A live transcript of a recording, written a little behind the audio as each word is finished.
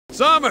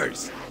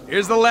Summers,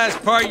 here's the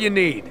last part you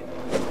need.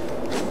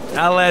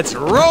 Now let's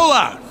roll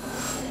out!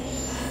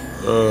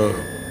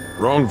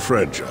 Wrong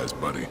franchise,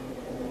 buddy.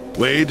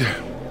 Wade,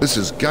 this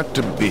has got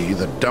to be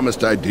the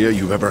dumbest idea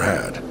you've ever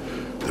had.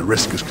 The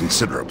risk is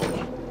considerable.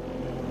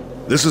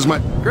 This is my...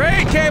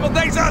 Great, Cable!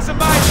 Thanks awesome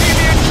by TV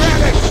and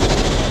credits!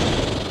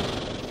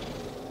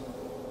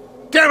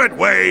 Damn it,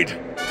 Wade!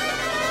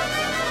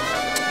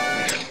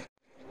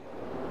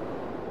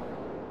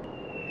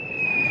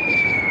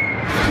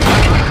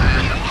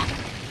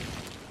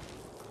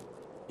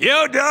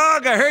 Yo,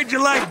 dog, I heard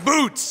you like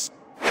boots.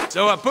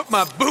 So I put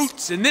my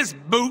boots in this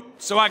boot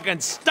so I can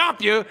stomp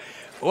you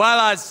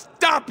while I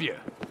stomp you.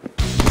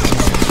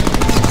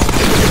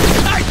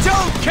 I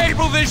told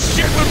Cable this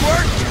shit would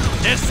work.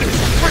 This is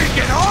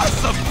freaking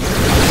awesome.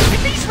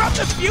 If he's from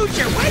the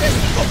future, why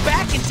doesn't he go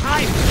back in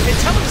time and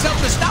tell himself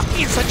to stop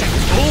being such a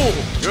fool?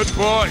 Good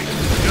boy.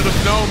 Should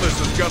have known this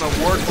was gonna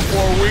work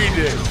before we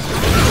did.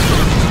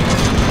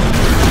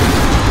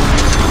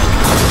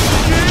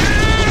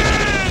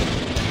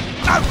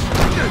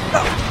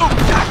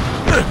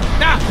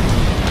 Nah,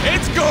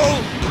 it's cool.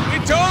 We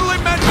totally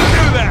meant to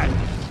do that.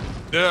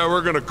 Yeah,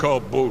 we're gonna call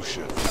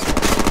bullshit. Did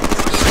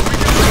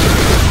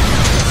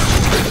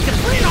the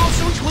plan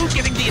also include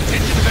getting the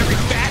attention of every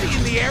fatty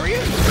in the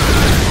area?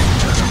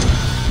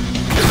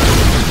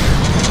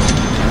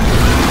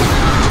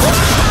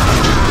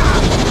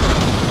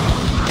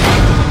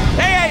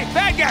 Hey,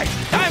 bad guys,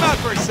 time out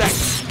for a sec.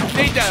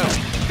 Need to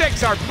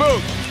fix our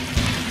boot.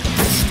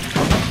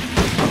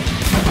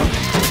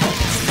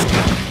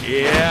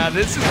 Yeah,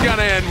 this is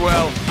gonna end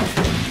well.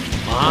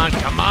 Come on,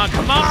 come on,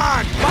 come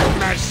on!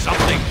 Button or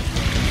something!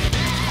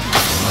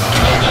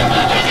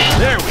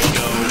 There we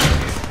go.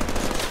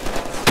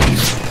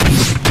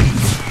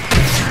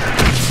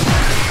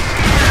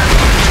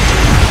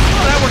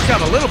 Well, that worked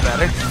out a little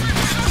better.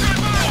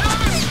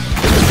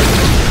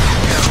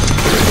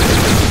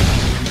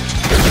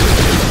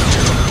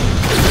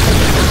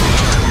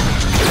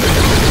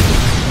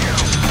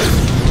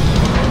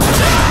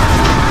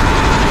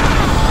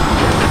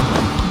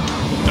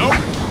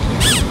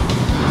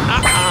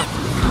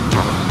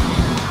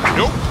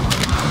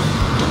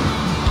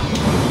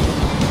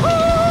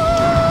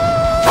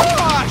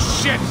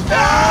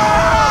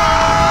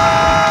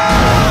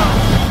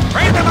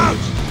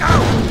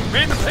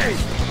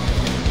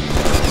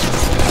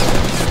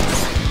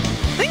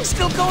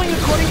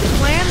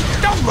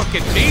 Look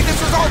at me,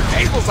 this was all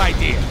Cable's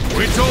idea.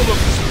 We told him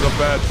this was a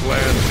bad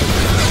plan.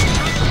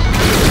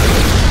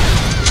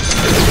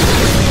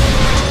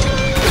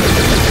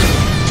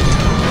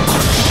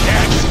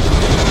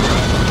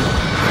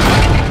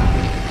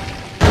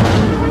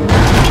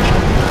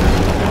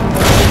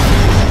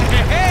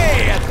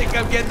 Hey, I think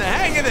I'm getting the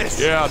hang of this.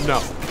 Yeah, no, I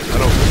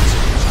don't think so.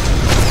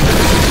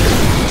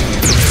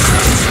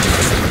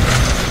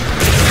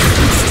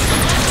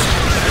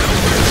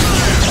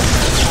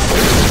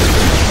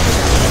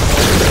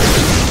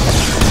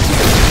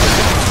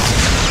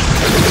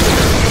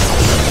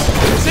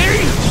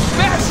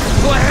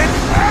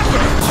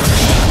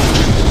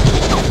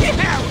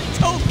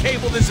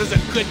 This is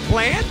a good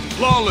plan.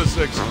 Flawless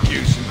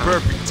execution,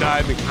 perfect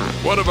timing.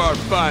 One of our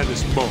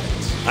finest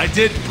moments. I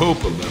did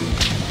poop a little.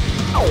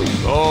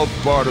 All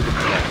part of the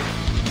plan.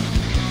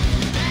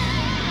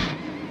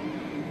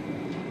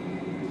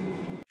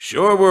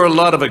 Sure were a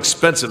lot of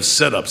expensive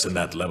setups in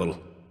that level.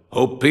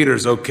 Hope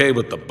Peter's okay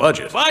with the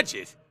budget.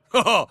 Budget?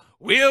 Oh,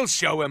 we'll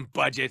show him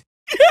budget.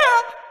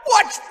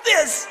 Watch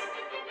this!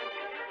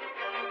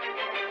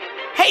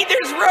 Hey,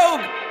 there's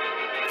Rogue!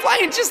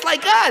 Flying just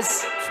like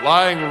us!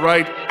 Flying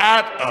right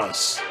at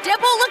us.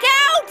 Deadpool, look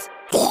out!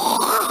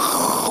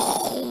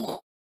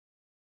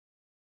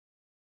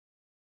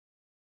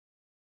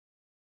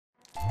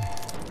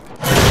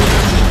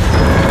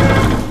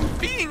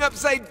 Being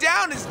upside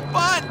down is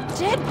fun!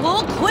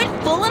 Deadpool, quit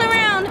fooling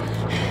around!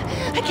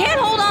 I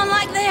can't hold on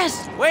like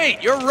this!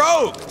 Wait, you're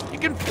Rogue! You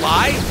can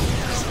fly!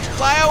 Just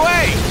fly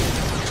away!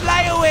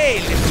 Fly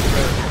away, little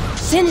Rogue!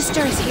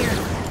 Sinister is here.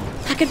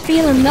 I could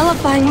feel him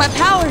nullifying my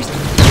powers.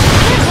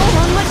 I can't hold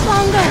on much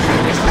longer.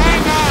 Just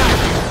hang on!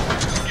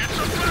 Get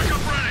some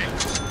backup ready!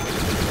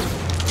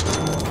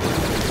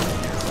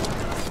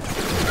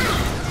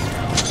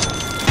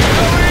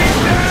 Going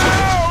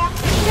down!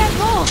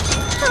 Deadpool,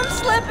 I'm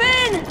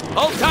slipping!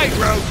 Hold tight,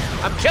 Rogue!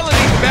 I'm killing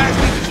these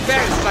bastards as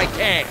fast as I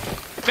can!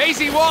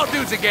 Facing wall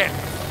dudes again!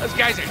 Those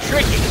guys are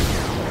tricky!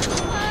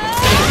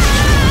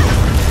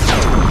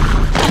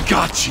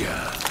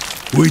 Gotcha!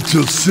 Wait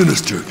till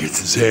Sinister gets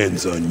his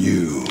hands on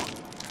you.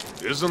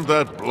 Isn't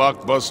that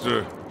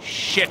Blockbuster?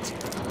 Shit!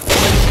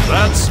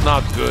 That's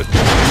not good.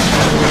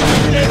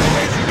 This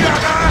is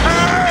gonna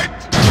hurt!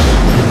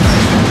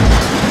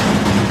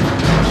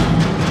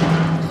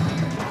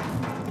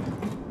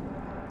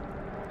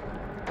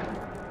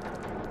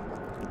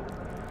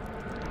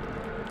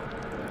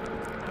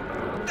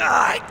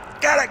 I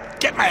gotta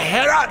get my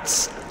head on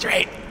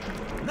straight.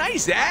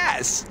 Nice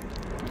ass.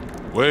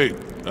 Wait,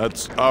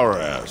 that's our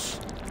ass.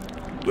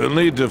 We'll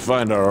need to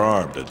find our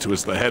arm to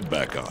twist the head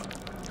back on.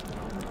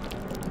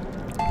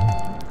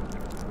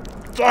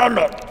 Damn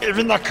it,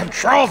 even the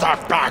controls are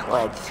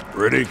backwards.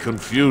 Pretty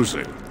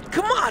confusing.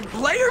 Come on,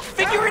 player,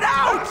 figure it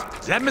out!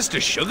 Is that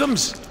Mr.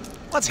 Sugums?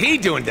 What's he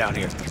doing down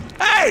here?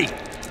 Hey!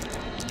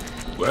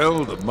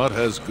 Well, the mutt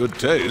has good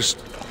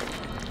taste.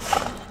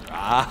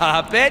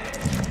 Drop it!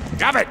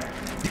 Drop it!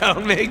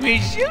 Don't make me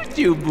shoot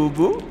you,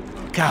 boo-boo.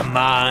 Come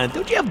on,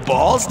 don't you have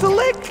balls to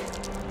lick?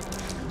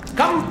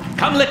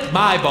 Come lick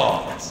my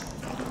balls.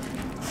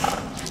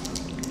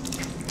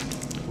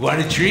 Want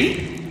a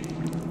treat?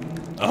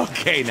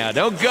 Okay, now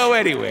don't go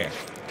anywhere.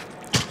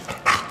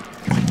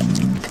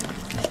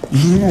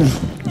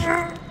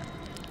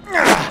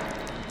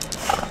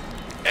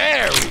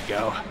 There we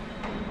go.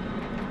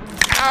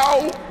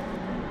 Ow!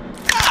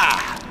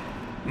 Ah!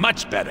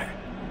 Much better.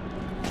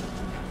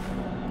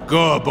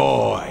 Good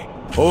boy.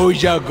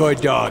 Who's your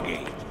good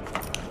doggy?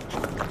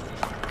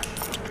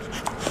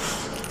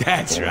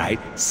 That's right.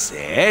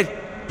 Sit.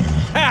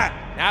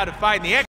 Ha! Now to find the